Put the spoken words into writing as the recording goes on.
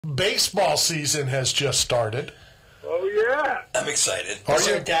baseball season has just started. Oh, yeah. I'm excited. Is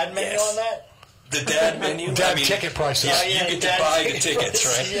there a dad menu on that? The dad menu? Dad ticket prices. Yeah, you get to buy the tickets,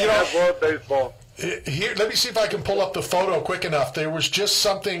 right? Yeah, I love baseball. Here, let me see if I can pull up the photo quick enough. There was just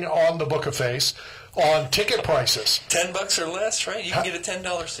something on the Book of Face on ticket prices. $10 or less, right? You can get a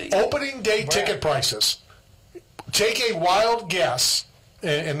 $10 seat. Opening day ticket prices. Take a wild guess,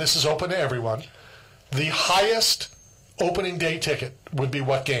 and this is open to everyone. The highest opening day ticket would be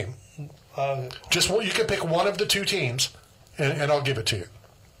what game? You can pick one of the two teams, and I'll give it to you.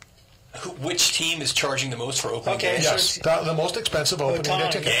 Which team is charging the most for opening day? Yes, the most expensive opening day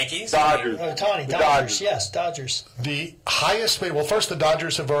ticket. Yankees? Dodgers. Dodgers. Yes, Dodgers. The highest paid, well, first the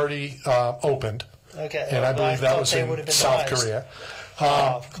Dodgers have already opened. Okay. And I believe that was in South Korea.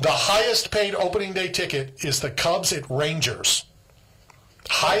 The highest paid opening day ticket is the Cubs at Rangers.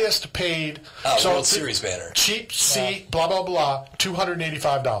 Highest paid. World Series banner. Cheap seat, blah, blah, blah,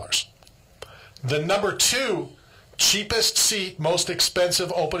 $285. The number 2 cheapest seat, most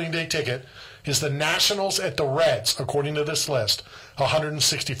expensive opening day ticket is the Nationals at the Reds, according to this list,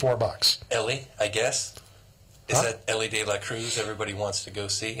 $164. Ellie, I guess. Is that Ellie De La Cruz everybody wants to go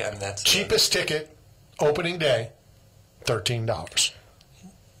see? I mean, that's cheapest ticket, opening day, $13.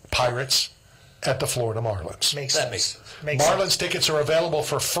 Pirates at the Florida Marlins. Makes sense. Marlins tickets are available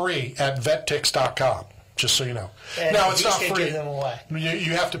for free at vettix.com. Just so you know. And now it's not free. Give them away.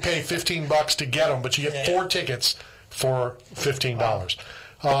 You have to pay $15 to get them, but you get 4 tickets for $15.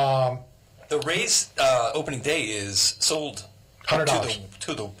 The Rays opening day is sold $100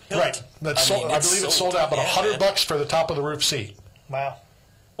 to the right. That's I believe it's sold out, but $100 for the top of the roof seat. Wow.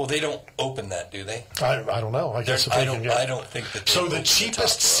 Well, they don't open that, do they? I don't know. I guess if they can get. I don't think that. So the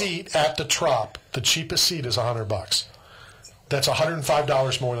cheapest seat at the Trop, the cheapest seat is $100. That's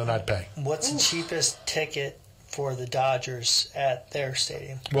 $105 more than I'd pay. What's the cheapest ticket for the Dodgers at their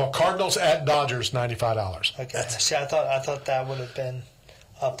stadium? Well, Cardinals at Dodgers, $95. Okay. See, I thought that would have been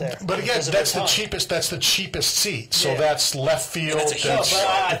up there. But again, that's the cheapest. That's the cheapest seat. So that's left field. That's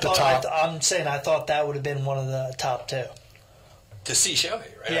at the top. I'm saying I thought that would have been one of the top 2. To see Shohei,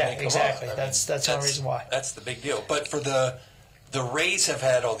 right? Yeah, exactly. That's the only reason why. That's the big deal. But for the Rays have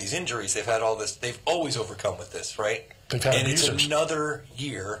had all these injuries. They've had all this. They've always overcome with this, right? They've had abusers. It's another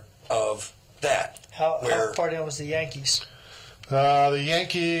year of that. How far down was the Yankees? The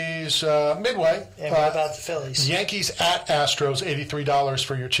Yankees, midway. And what about the Phillies? Yankees at Astros, $83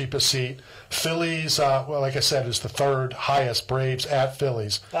 for your cheapest seat. Phillies, well, like I said, is the 3rd highest. Braves at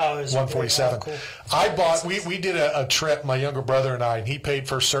Phillies, $147. Cool. I bought. We did a trip, my younger brother and I, and he paid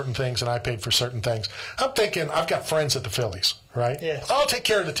for certain things, and I paid for certain things. I'm thinking, I've got friends at the Phillies, right? Yeah. I'll take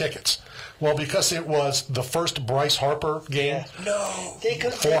care of the tickets. Well, because it was the first Bryce Harper game, no, they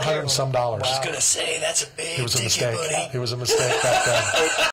could $400 and some dollars. I was going to say that's a big It was a ticket, mistake. buddy. It was a mistake back then.